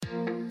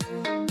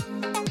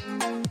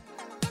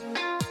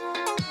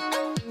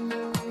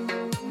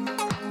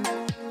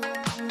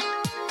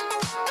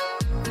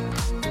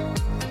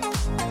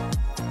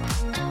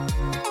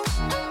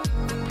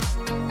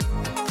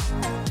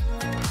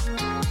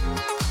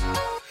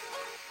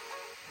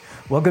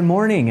Well, good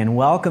morning and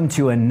welcome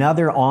to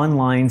another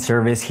online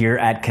service here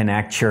at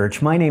Connect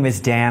Church. My name is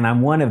Dan.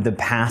 I'm one of the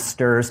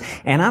pastors,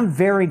 and I'm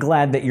very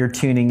glad that you're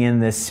tuning in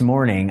this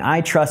morning.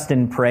 I trust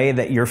and pray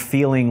that you're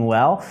feeling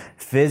well,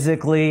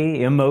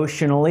 physically,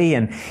 emotionally,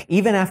 and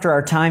even after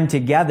our time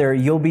together,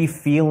 you'll be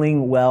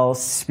feeling well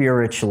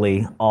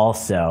spiritually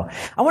also.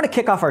 I want to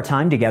kick off our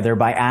time together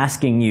by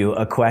asking you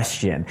a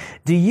question.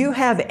 Do you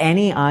have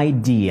any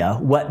idea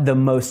what the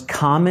most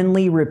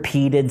commonly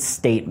repeated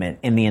statement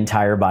in the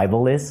entire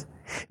Bible is?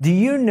 Do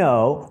you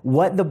know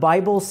what the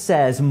Bible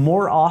says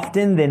more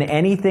often than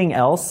anything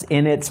else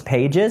in its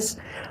pages?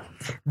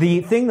 The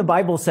thing the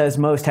Bible says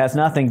most has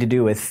nothing to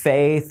do with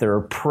faith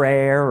or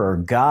prayer or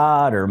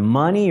God or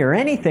money or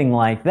anything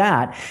like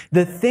that.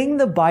 The thing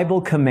the Bible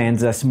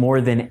commands us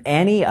more than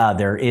any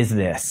other is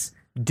this: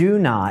 do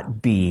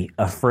not be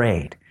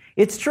afraid.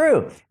 It's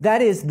true.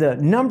 That is the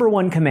number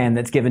one command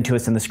that's given to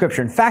us in the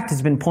Scripture. In fact,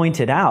 it's been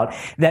pointed out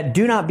that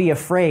do not be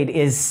afraid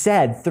is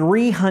said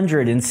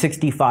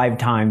 365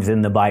 times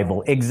in the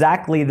Bible,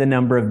 exactly the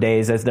number of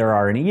days as there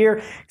are in a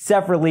year,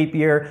 except for leap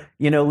year.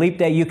 Leap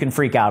day, you can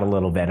freak out a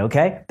little bit,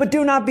 okay? But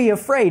do not be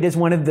afraid is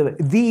one of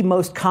the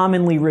most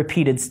commonly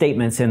repeated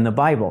statements in the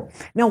Bible.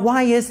 Now,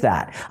 why is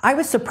that? I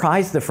was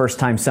surprised the first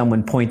time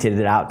someone pointed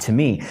it out to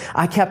me.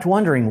 I kept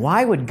wondering,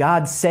 why would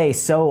God say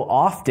so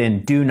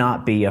often, do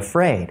not be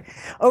afraid?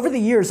 Over the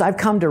years, I've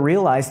come to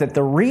realize that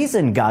the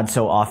reason God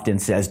so often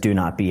says, do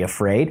not be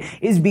afraid,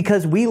 is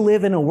because we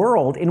live in a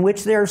world in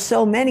which there are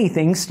so many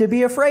things to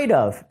be afraid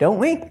of, don't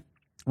we?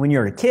 When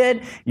you're a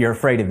kid, you're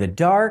afraid of the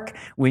dark.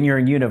 When you're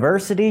in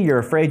university, you're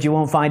afraid you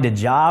won't find a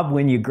job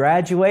when you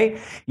graduate.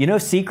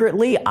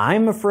 Secretly,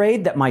 I'm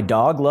afraid that my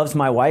dog loves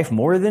my wife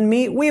more than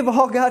me. We've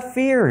all got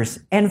fears.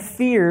 And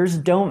fears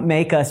don't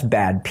make us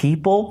bad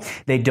people.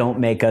 They don't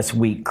make us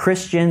weak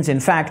Christians. In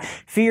fact,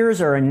 fears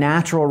are a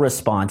natural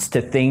response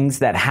to things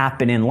that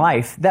happen in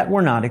life that we're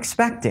not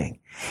expecting.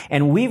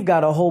 And we've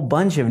got a whole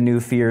bunch of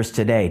new fears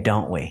today,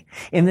 don't we?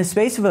 In the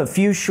space of a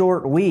few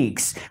short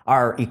weeks,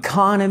 our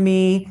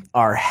economy,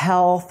 our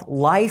health,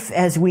 life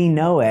as we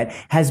know it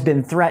has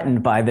been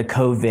threatened by the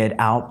COVID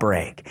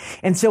outbreak.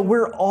 And so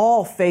we're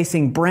all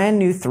facing brand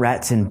new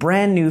threats and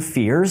brand new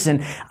fears.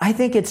 And I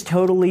think it's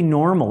totally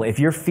normal if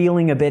you're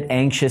feeling a bit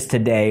anxious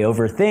today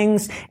over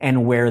things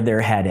and where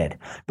they're headed.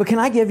 But can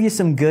I give you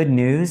some good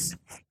news?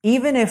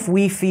 Even if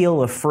we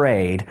feel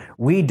afraid,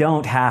 we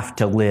don't have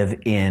to live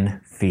in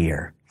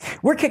fear.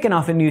 We're kicking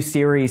off a new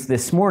series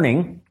this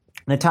morning.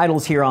 The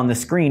title's here on the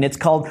screen. It's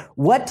called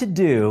What to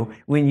Do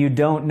When You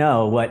Don't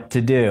Know What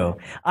to Do.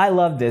 I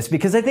love this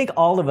because I think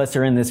all of us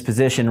are in this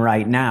position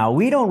right now.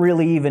 We don't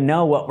really even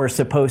know what we're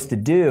supposed to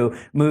do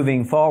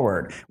moving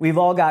forward. We've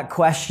all got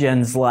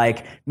questions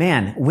like,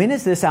 man, when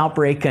is this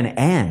outbreak going to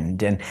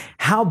end? And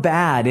how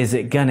bad is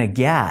it going to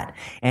get?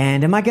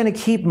 And am I going to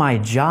keep my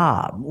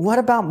job? What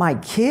about my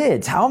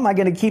kids? How am I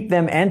going to keep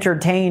them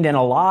entertained and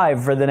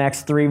alive for the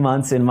next 3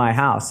 months in my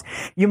house?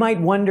 You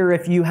might wonder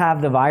if you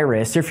have the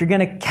virus or if you're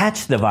going to catch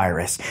the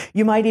virus.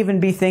 You might even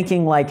be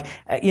thinking like,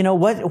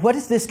 what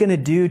is this going to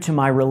do to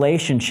my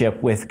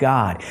relationship with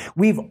God?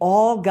 We've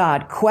all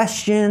got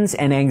questions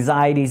and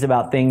anxieties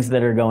about things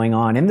that are going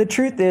on. And the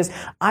truth is,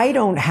 I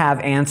don't have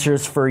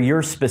answers for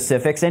your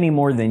specifics any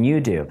more than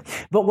you do.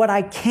 But what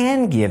I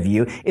can give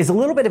you is a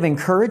little bit of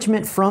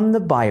encouragement from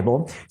the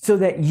Bible so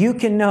that you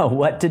can know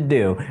what to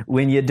do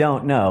when you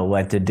don't know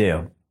what to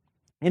do.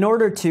 In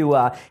order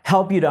to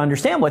help you to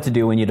understand what to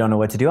do when you don't know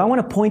what to do, I want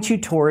to point you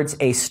towards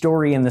a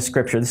story in the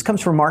Scripture. This comes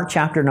from Mark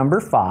chapter number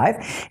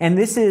 5, and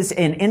this is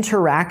an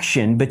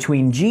interaction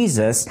between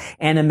Jesus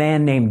and a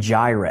man named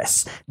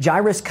Jairus.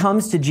 Jairus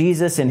comes to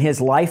Jesus and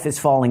his life is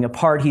falling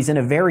apart. He's in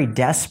a very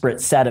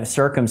desperate set of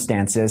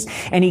circumstances,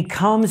 and he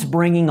comes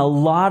bringing a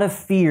lot of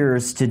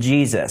fears to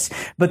Jesus.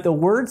 But the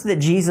words that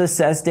Jesus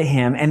says to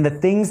him and the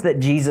things that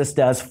Jesus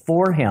does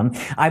for him,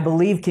 I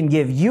believe can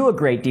give you a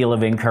great deal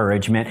of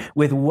encouragement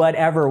with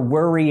whatever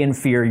worry and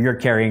fear you're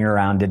carrying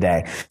around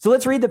today. So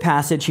let's read the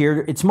passage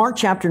here. It's Mark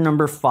chapter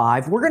number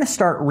 5. We're going to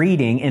start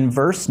reading in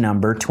verse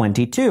number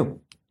 22.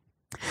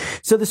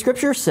 So the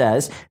scripture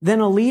says, "Then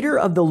a leader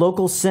of the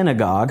local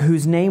synagogue,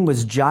 whose name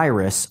was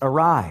Jairus,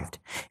 arrived.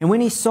 And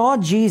when he saw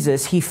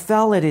Jesus, he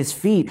fell at his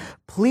feet,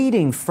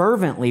 pleading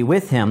fervently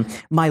with him.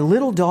 'My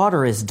little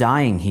daughter is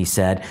dying,' he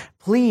said.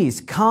 'Please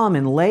come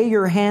and lay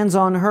your hands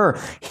on her,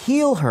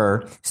 heal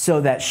her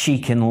so that she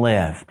can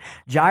live.'"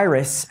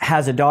 Jairus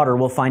has a daughter.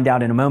 We'll find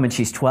out in a moment.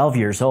 She's 12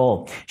 years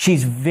old.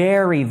 She's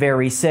very,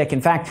 very sick.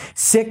 In fact,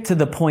 sick to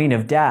the point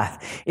of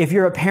death. If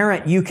you're a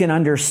parent, you can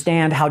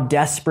understand how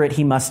desperate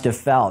he must have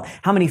felt,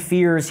 how many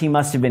fears he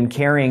must have been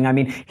carrying. I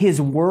mean,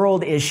 his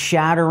world is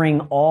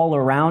shattering all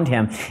around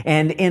him.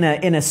 And in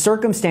a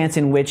circumstance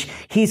in which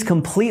he's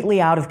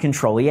completely out of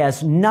control, he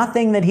has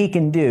nothing that he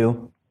can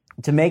do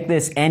to make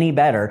this any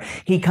better,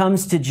 he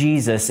comes to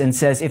Jesus and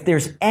says, "If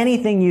there's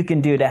anything you can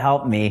do to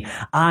help me,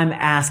 I'm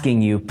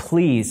asking you,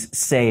 please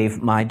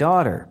save my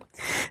daughter."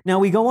 Now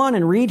we go on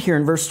and read here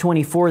in verse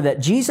 24 that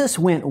Jesus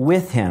went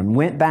with him,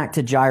 went back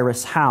to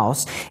Jairus'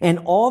 house, and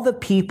all the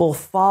people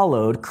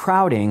followed,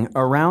 crowding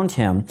around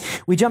him.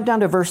 We jump down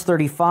to verse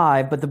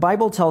 35, but the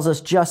Bible tells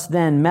us just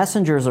then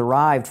messengers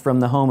arrived from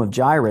the home of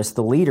Jairus,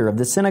 the leader of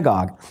the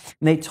synagogue.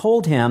 And they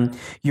told him,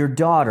 "Your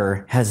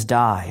daughter has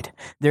died.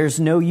 There's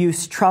no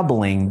use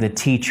troubling the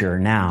teacher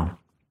now."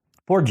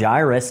 Poor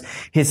Jairus,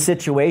 his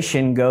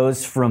situation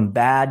goes from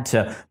bad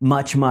to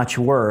much, much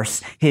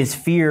worse. His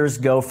fears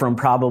go from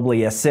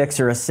probably a 6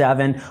 or a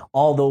 7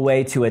 all the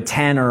way to a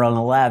 10 or an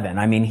 11.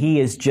 I mean, he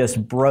is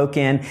just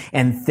broken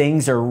and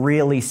things are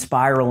really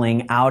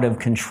spiraling out of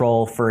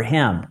control for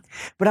him.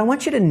 But I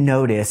want you to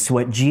notice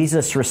what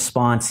Jesus'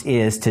 response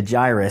is to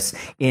Jairus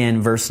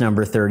in verse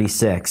number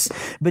 36.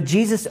 But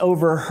Jesus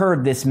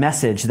overheard this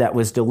message that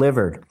was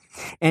delivered.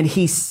 And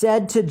he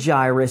said to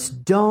Jairus,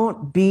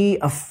 "Don't be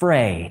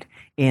afraid.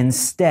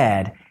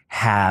 Instead,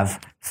 have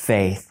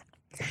faith."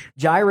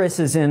 Jairus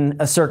is in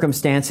a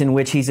circumstance in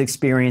which he's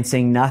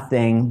experiencing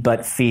nothing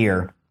but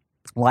fear.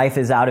 Life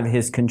is out of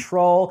his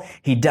control.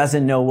 He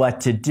doesn't know what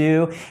to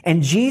do.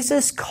 And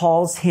Jesus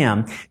calls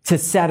him to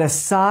set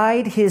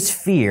aside his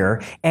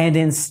fear and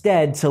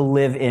instead to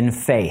live in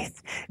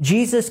faith.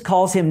 Jesus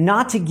calls him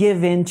not to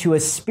give in to a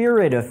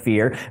spirit of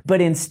fear,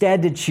 but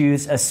instead to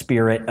choose a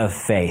spirit of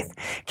faith.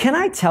 Can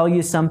I tell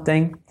you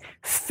something?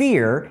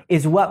 Fear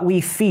is what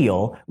we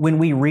feel when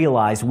we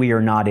realize we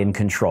are not in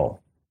control.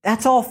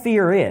 That's all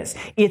fear is.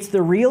 It's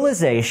the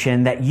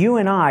realization that you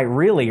and I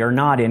really are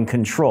not in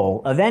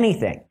control of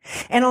anything.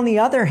 And on the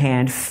other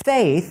hand,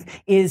 faith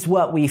is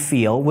what we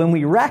feel when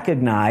we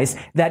recognize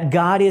that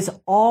God is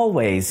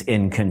always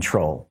in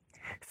control.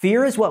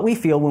 Fear is what we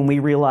feel when we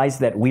realize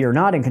that we are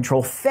not in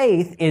control.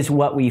 Faith is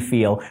what we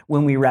feel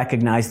when we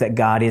recognize that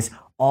God is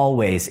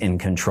always in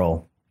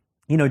control.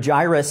 You know,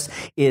 Jairus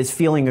is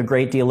feeling a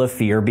great deal of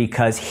fear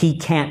because he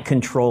can't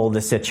control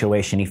the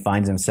situation he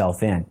finds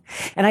himself in.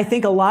 And I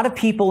think a lot of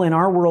people in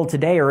our world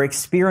today are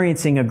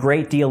experiencing a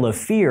great deal of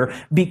fear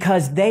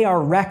because they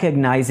are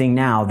recognizing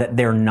now that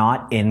they're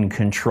not in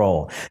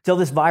control. Till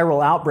this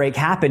viral outbreak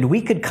happened, we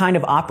could kind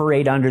of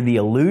operate under the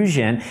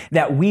illusion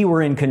that we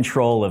were in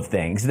control of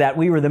things, that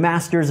we were the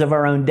masters of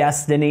our own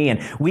destiny, and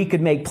we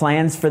could make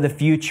plans for the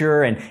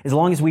future. And as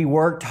long as we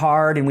worked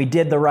hard and we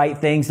did the right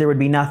things, there would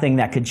be nothing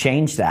that could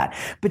change that.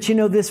 But you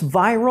know, this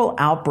viral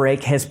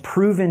outbreak has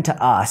proven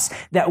to us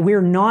that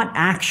we're not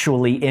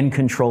actually in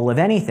control of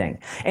anything.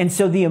 And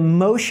so the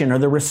emotion or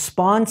the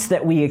response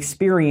that we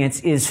experience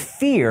is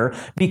fear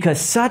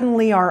because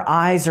suddenly our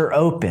eyes are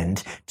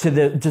opened to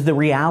the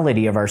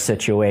reality of our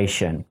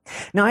situation.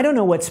 Now, I don't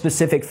know what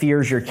specific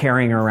fears you're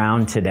carrying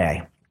around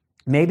today.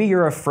 Maybe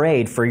you're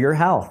afraid for your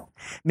health.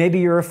 Maybe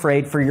you're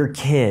afraid for your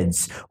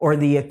kids or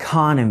the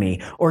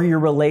economy or your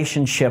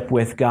relationship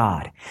with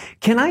God.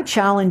 Can I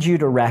challenge you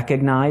to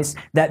recognize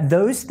that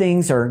those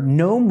things are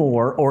no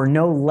more or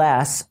no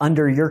less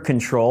under your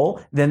control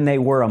than they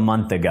were a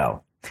month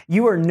ago?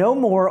 You are no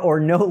more or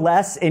no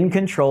less in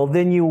control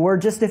than you were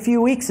just a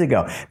few weeks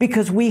ago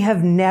because we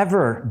have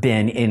never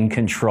been in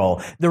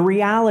control. The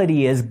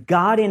reality is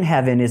God in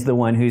heaven is the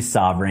one who's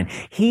sovereign.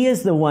 He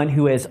is the one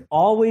who has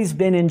always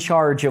been in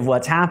charge of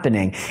what's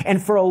happening.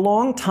 And for a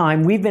long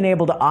time, we've been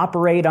able to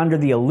operate under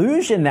the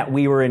illusion that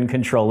we were in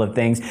control of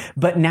things,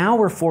 but now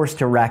we're forced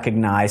to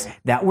recognize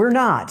that we're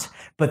not.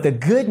 But the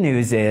good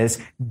news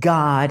is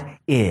God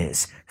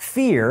is.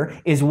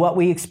 Fear is what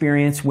we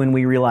experience when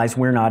we realize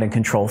we're not in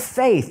control.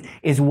 Faith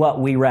is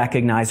what we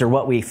recognize, or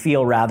what we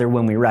feel rather,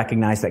 when we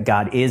recognize that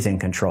God is in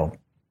control.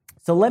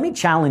 So let me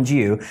challenge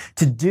you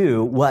to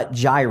do what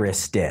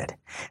Jairus did.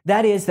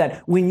 That is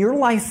that when your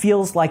life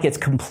feels like it's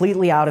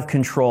completely out of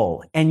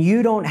control and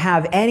you don't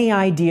have any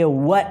idea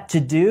what to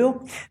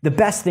do, the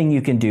best thing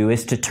you can do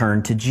is to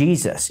turn to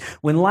Jesus.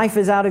 When life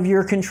is out of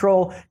your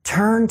control,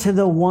 turn to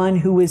the one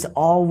who is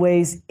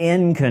always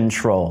in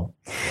control.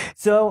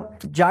 So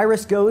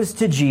Jairus goes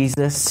to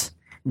Jesus.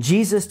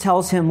 Jesus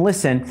tells him,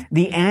 listen,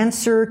 the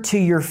answer to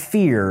your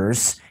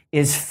fears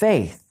is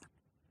faith.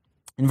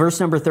 In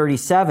verse number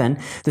 37,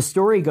 the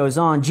story goes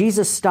on.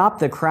 Jesus stopped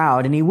the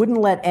crowd and he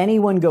wouldn't let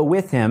anyone go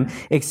with him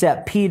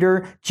except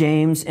Peter,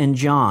 James, and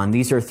John.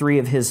 These are 3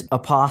 of his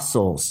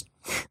apostles.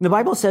 The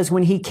Bible says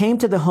when he came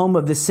to the home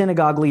of the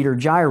synagogue leader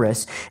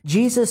Jairus,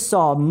 Jesus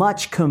saw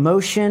much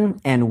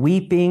commotion and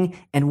weeping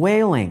and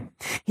wailing.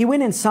 He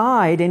went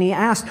inside and he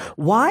asked,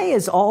 "Why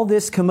is all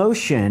this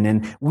commotion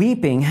and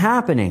weeping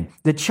happening?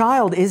 The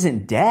child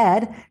isn't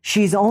dead.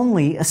 She's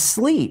only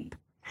asleep."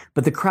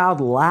 But the crowd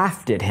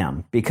laughed at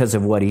him because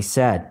of what he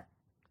said.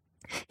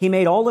 He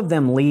made all of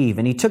them leave,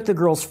 and he took the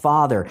girl's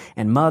father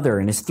and mother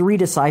and his 3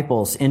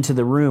 disciples into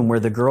the room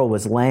where the girl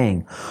was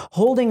laying.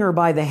 Holding her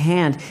by the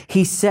hand,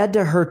 he said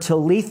to her,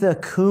 "Talitha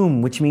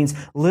cum," which means,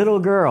 "Little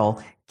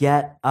girl,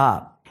 get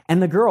up."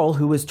 And the girl,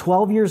 who was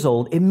 12 years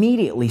old,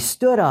 immediately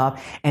stood up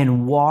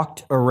and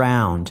walked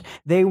around.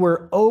 They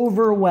were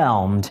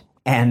overwhelmed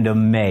and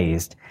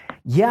amazed.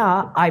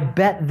 Yeah, I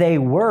bet they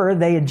were.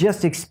 They had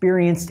just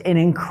experienced an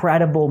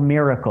incredible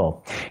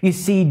miracle. You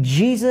see,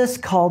 Jesus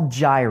called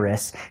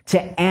Jairus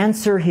to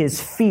answer his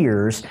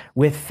fears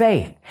with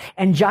faith.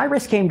 And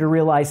Jairus came to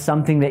realize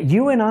something that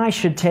you and I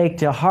should take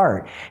to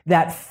heart,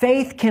 that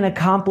faith can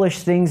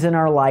accomplish things in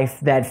our life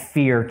that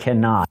fear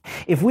cannot.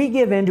 If we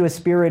give in to a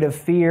spirit of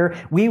fear,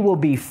 we will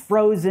be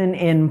frozen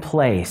in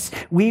place.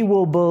 We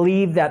will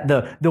believe that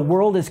the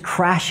world is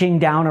crashing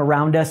down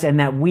around us and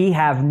that we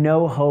have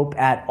no hope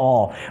at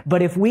all.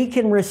 But if we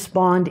can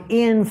respond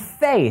in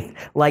faith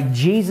like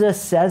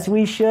Jesus says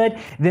we should,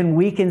 then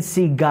we can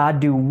see God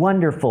do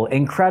wonderful,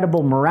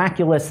 incredible,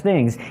 miraculous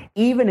things,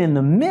 even in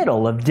the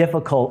middle of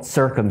difficult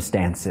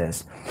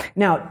circumstances.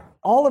 Now,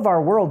 all of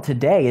our world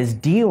today is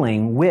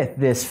dealing with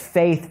this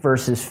faith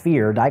versus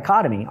fear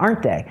dichotomy,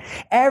 aren't they?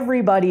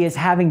 Everybody is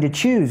having to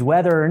choose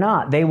whether or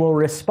not they will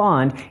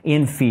respond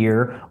in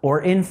fear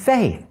or in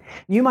faith.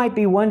 You might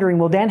be wondering,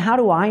 well, Dan, how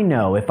do I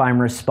know if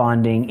I'm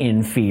responding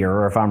in fear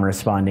or if I'm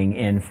responding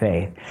in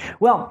faith?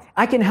 Well,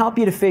 I can help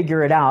you to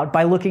figure it out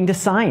by looking to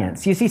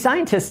science. You see,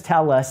 scientists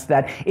tell us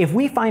that if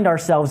we find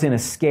ourselves in a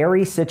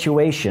scary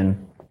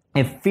situation,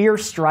 if fear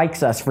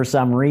strikes us for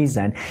some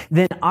reason,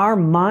 then our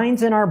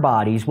minds and our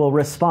bodies will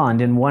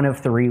respond in one of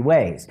three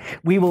ways.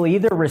 We will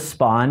either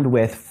respond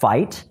with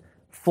fight,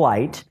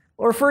 flight,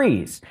 or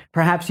freeze.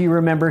 Perhaps you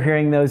remember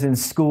hearing those in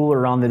school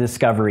or on the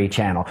Discovery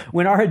Channel.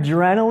 When our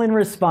adrenaline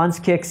response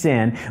kicks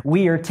in,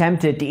 we are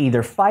tempted to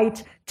either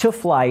fight, to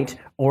flight,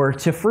 or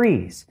to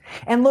freeze.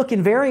 And look,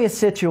 in various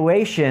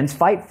situations,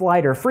 fight,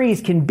 flight, or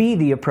freeze can be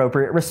the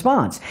appropriate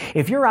response.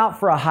 If you're out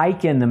for a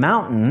hike in the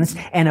mountains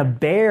and a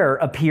bear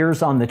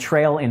appears on the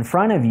trail in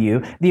front of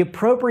you, the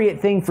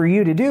appropriate thing for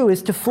you to do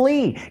is to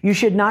flee. You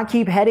should not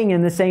keep heading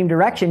in the same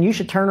direction. You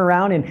should turn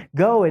around and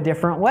go a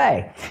different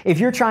way. If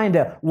you're trying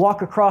to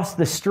walk across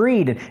the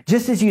street and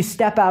just as you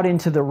step out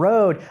into the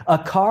road, a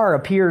car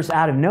appears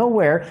out of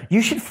nowhere,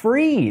 you should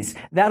freeze.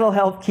 That'll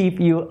help keep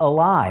you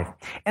alive.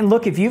 And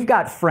look, if you've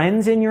got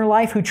friends in your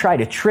life who try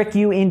to trick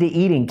you into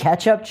eating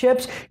ketchup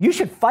chips, you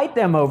should fight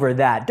them over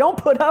that. Don't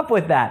put up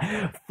with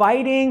that.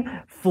 Fighting,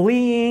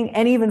 fleeing,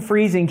 and even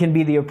freezing can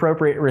be the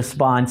appropriate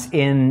response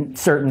in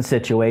certain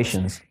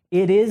situations.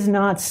 It is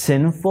not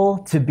sinful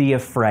to be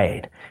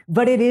afraid,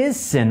 but it is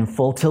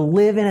sinful to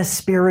live in a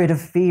spirit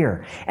of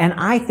fear. And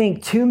I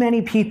think too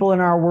many people in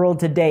our world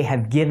today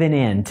have given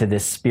in to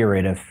this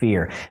spirit of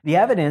fear. The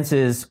evidence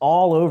is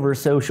all over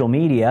social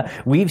media.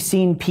 We've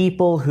seen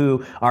people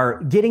who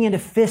are getting into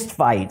fist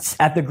fights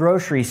at the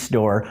grocery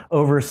store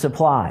over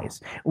supplies.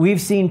 We've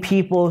seen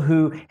people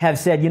who have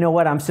said, you know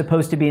what, I'm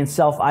supposed to be in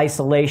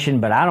self-isolation,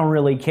 but I don't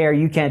really care.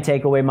 You can't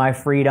take away my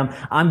freedom.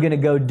 I'm going to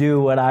go do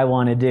what I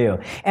want to do.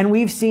 And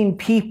we've seen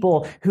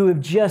people who have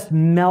just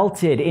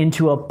melted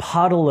into a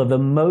puddle of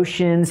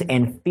emotions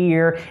and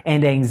fear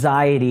and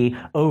anxiety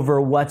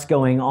over what's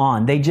going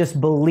on. They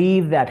just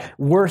believe that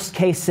worst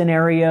case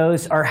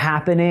scenarios are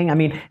happening. I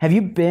mean, have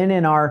you been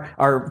in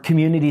our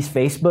community's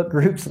Facebook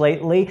groups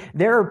lately?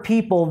 There are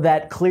people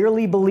that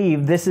clearly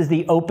believe this is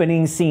the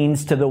opening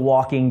scenes to The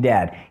Walking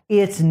Dead.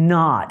 It's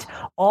not.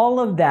 All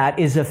of that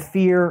is a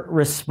fear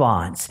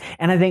response.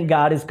 And I think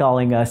God is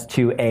calling us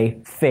to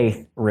a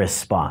faith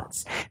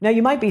response. Now,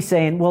 you might be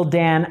saying, well,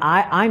 Dan,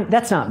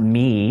 that's not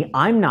me.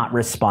 I'm not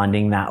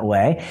responding that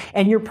way.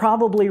 And you're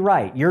probably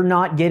right. You're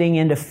not getting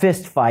into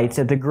fist fights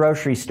at the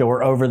grocery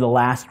store over the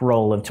last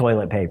roll of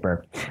toilet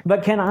paper.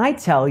 But can I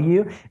tell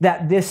you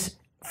that this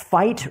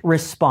fight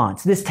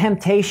response, this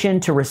temptation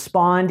to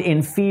respond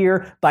in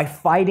fear by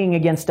fighting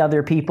against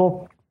other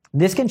people,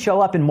 this can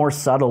show up in more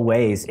subtle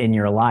ways in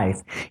your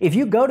life. If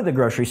you go to the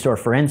grocery store,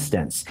 for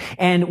instance,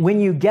 and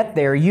when you get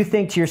there, you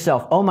think to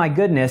yourself, oh my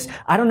goodness,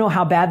 I don't know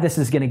how bad this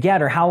is going to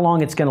get or how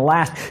long it's going to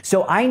last,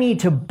 so I need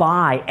to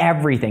buy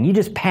everything. You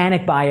just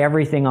panic buy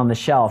everything on the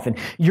shelf, and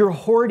you're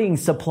hoarding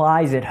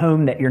supplies at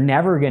home that you're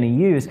never going to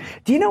use.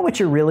 Do you know what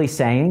you're really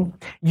saying?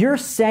 You're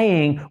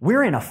saying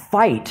we're in a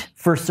fight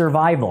for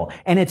survival,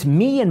 and it's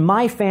me and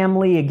my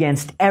family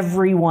against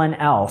everyone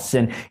else.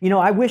 And,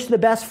 I wish the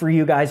best for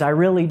you guys, I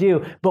really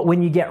do, but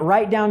when you get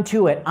right down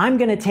to it, I'm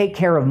going to take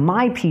care of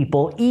my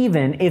people,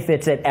 even if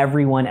it's at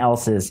everyone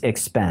else's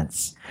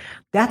expense.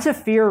 That's a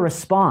fear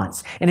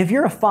response. And if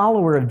you're a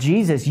follower of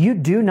Jesus, you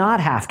do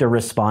not have to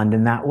respond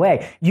in that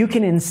way. You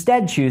can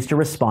instead choose to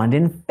respond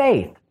in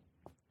faith.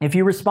 If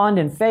you respond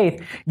in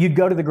faith, you'd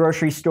go to the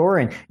grocery store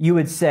and you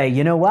would say,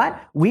 you know what?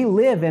 We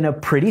live in a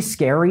pretty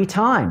scary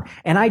time.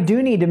 And I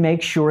do need to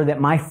make sure that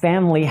my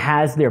family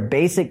has their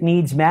basic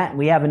needs met.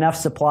 We have enough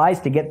supplies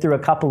to get through a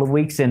couple of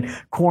weeks in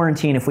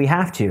quarantine if we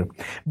have to.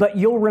 But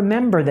you'll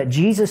remember that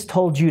Jesus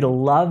told you to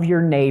love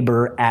your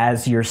neighbor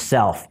as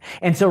yourself.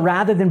 And so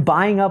rather than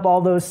buying up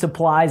all those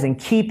supplies and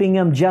keeping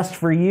them just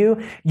for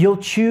you, you'll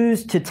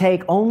choose to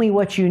take only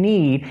what you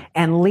need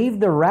and leave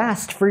the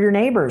rest for your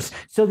neighbors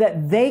so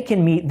that they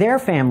can meet meet their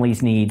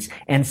family's needs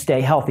and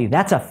stay healthy.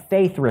 That's a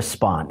faith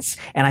response.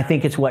 And I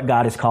think it's what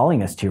God is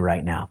calling us to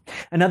right now.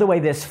 Another way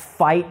this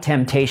fight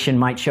temptation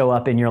might show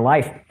up in your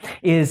life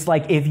is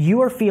like if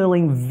you are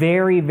feeling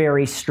very,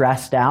 very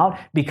stressed out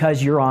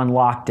because you're on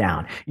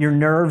lockdown, your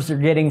nerves are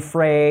getting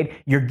frayed,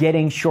 you're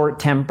getting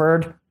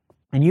short-tempered,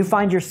 and you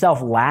find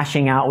yourself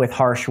lashing out with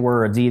harsh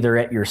words, either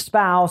at your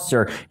spouse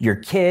or your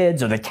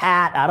kids or the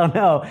cat, I don't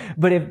know.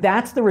 But if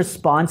that's the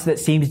response that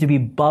seems to be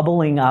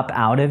bubbling up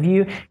out of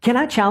you, can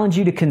I challenge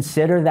you to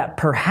consider that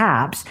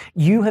perhaps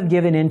you have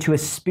given into a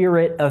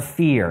spirit of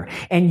fear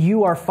and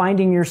you are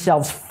finding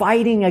yourselves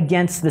fighting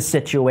against the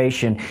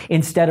situation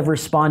instead of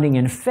responding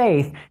in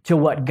faith to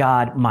what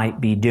God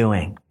might be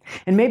doing.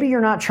 And maybe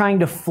you're not trying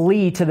to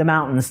flee to the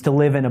mountains to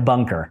live in a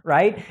bunker,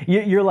 right?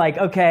 You're like,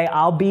 okay,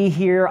 I'll be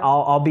here.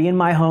 I'll be in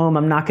my home.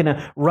 I'm not going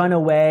to run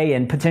away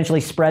and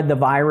potentially spread the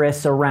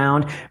virus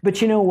around.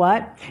 But you know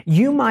what?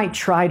 You might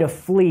try to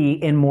flee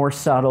in more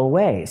subtle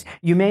ways.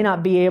 You may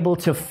not be able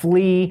to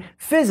flee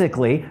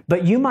physically,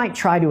 but you might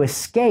try to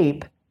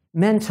escape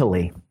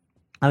mentally.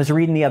 I was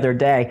reading the other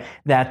day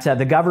that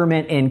the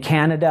government in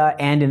Canada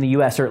and in the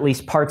U.S., or at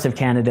least parts of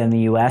Canada and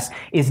the U.S.,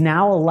 is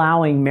now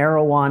allowing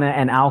marijuana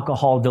and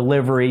alcohol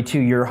delivery to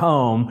your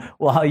home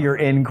while you're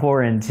in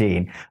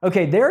quarantine.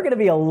 Okay, there are going to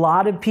be a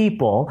lot of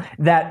people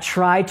that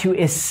try to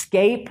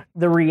escape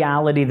the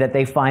reality that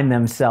they find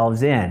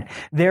themselves in.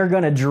 They're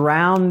going to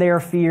drown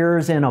their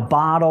fears in a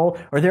bottle,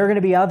 or there are going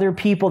to be other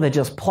people that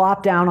just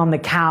plop down on the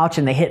couch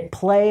and they hit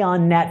play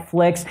on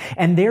Netflix,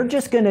 and they're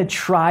just going to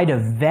try to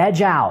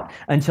veg out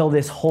until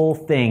this whole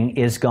thing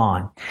is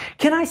gone.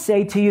 Can I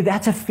say to you,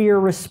 that's a fear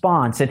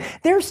response. And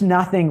there's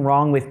nothing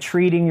wrong with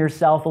treating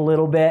yourself a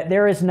little bit.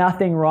 There is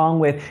nothing wrong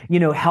with,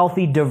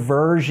 healthy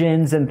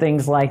diversions and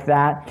things like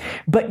that.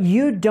 But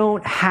you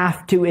don't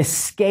have to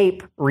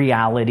escape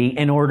reality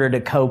in order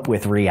to cope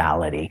with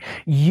reality.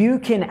 You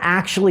can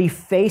actually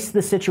face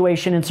the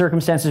situation and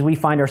circumstances we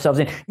find ourselves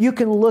in. You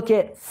can look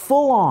at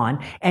full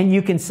on and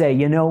you can say,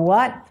 you know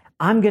what?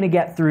 I'm going to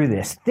get through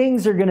this.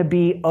 Things are going to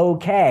be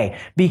okay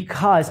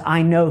because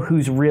I know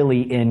who's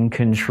really in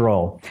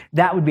control.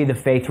 That would be the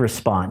faith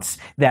response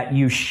that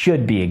you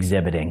should be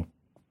exhibiting.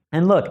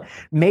 And look,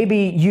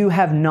 maybe you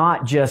have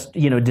not just,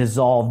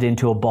 dissolved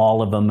into a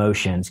ball of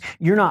emotions.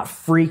 You're not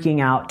freaking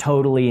out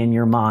totally in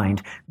your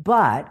mind,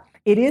 but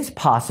it is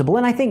possible,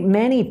 and I think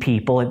many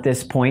people at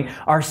this point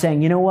are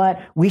saying, you know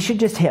what, we should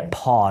just hit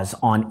pause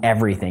on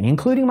everything,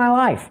 including my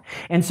life.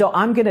 And so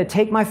I'm going to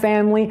take my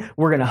family,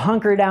 we're going to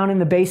hunker down in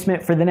the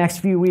basement for the next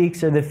few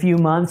weeks or the few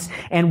months,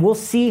 and we'll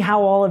see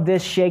how all of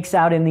this shakes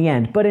out in the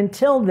end. But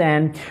until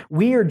then,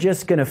 we are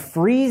just going to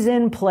freeze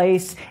in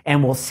place,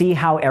 and we'll see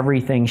how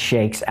everything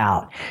shakes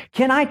out.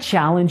 Can I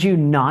challenge you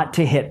not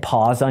to hit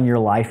pause on your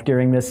life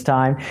during this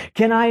time?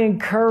 Can I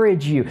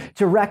encourage you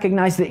to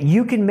recognize that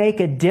you can make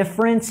a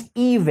difference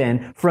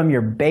even from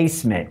your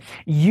basement?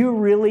 You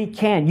really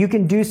can. You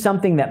can do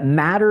something that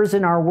matters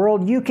in our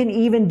world. You can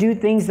even do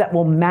things that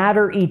will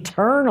matter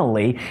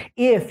eternally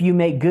if you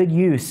make good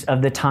use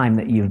of the time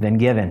that you've been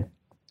given.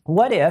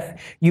 What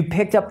if you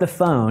picked up the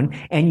phone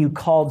and you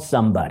called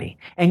somebody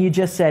and you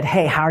just said,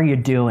 hey, how are you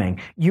doing?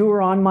 You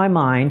were on my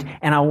mind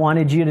and I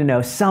wanted you to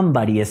know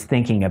somebody is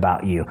thinking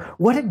about you.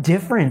 What a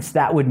difference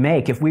that would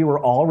make if we were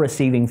all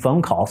receiving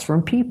phone calls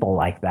from people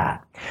like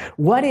that.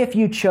 What if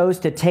you chose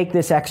to take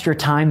this extra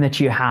time that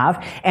you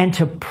have and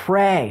to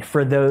pray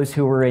for those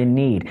who are in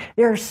need?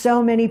 There are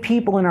so many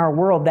people in our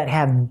world that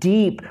have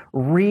deep,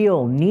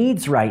 real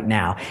needs right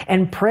now,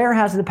 and prayer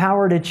has the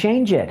power to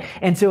change it.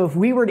 And so if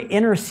we were to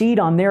intercede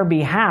on their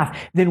behalf,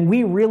 then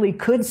we really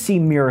could see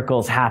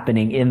miracles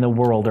happening in the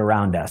world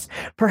around us.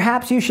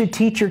 Perhaps you should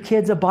teach your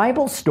kids a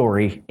Bible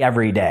story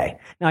every day.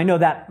 Now, I know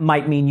that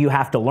might mean you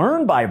have to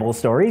learn Bible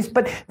stories,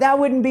 but that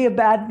wouldn't be a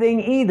bad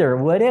thing either,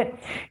 would it?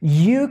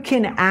 You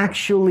can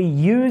actually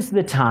use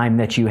the time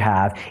that you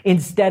have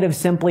instead of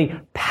simply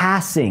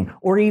passing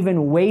or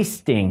even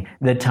wasting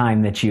the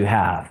time that you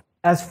have.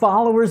 As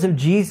followers of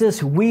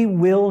Jesus, we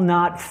will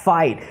not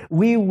fight.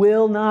 We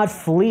will not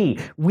flee.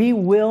 We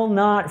will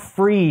not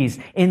freeze.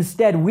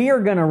 Instead, we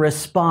are going to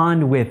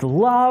respond with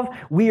love.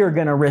 We are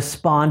going to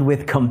respond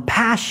with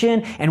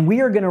compassion. And we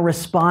are going to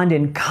respond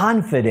in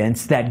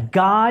confidence that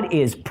God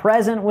is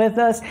present with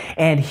us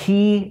and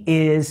He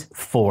is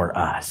for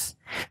us.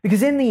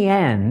 Because in the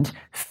end,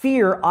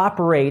 fear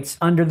operates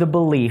under the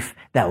belief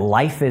that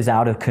life is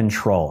out of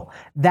control.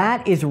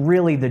 That is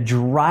really the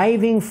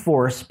driving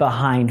force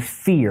behind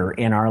fear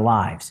in our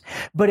lives.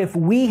 But if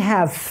we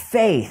have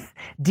faith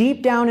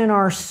deep down in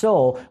our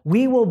soul,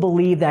 we will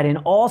believe that in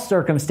all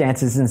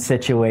circumstances and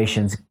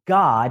situations,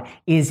 God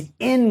is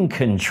in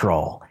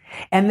control.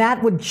 And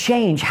that would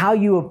change how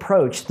you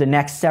approach the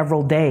next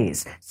several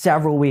days,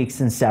 several weeks,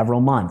 and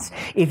several months.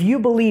 If you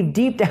believe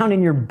deep down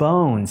in your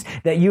bones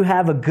that you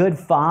have a good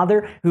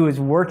Father who is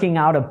working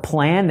out a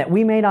plan that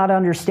we may not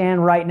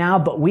understand right now,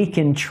 but we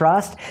can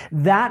trust,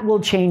 that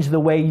will change the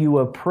way you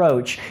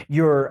approach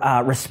your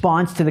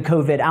response to the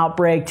COVID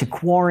outbreak, to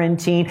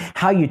quarantine,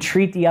 how you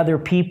treat the other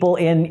people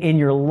in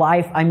your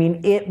life. I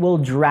mean, it will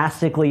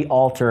drastically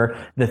alter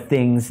the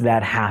things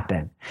that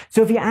happen.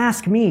 So if you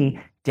ask me,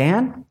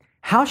 Dan,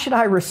 how should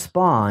I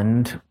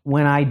respond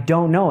when I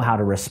don't know how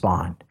to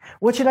respond?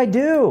 What should I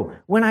do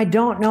when I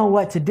don't know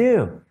what to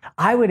do?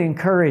 I would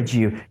encourage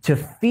you to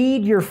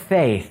feed your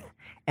faith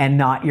and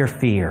not your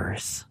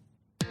fears.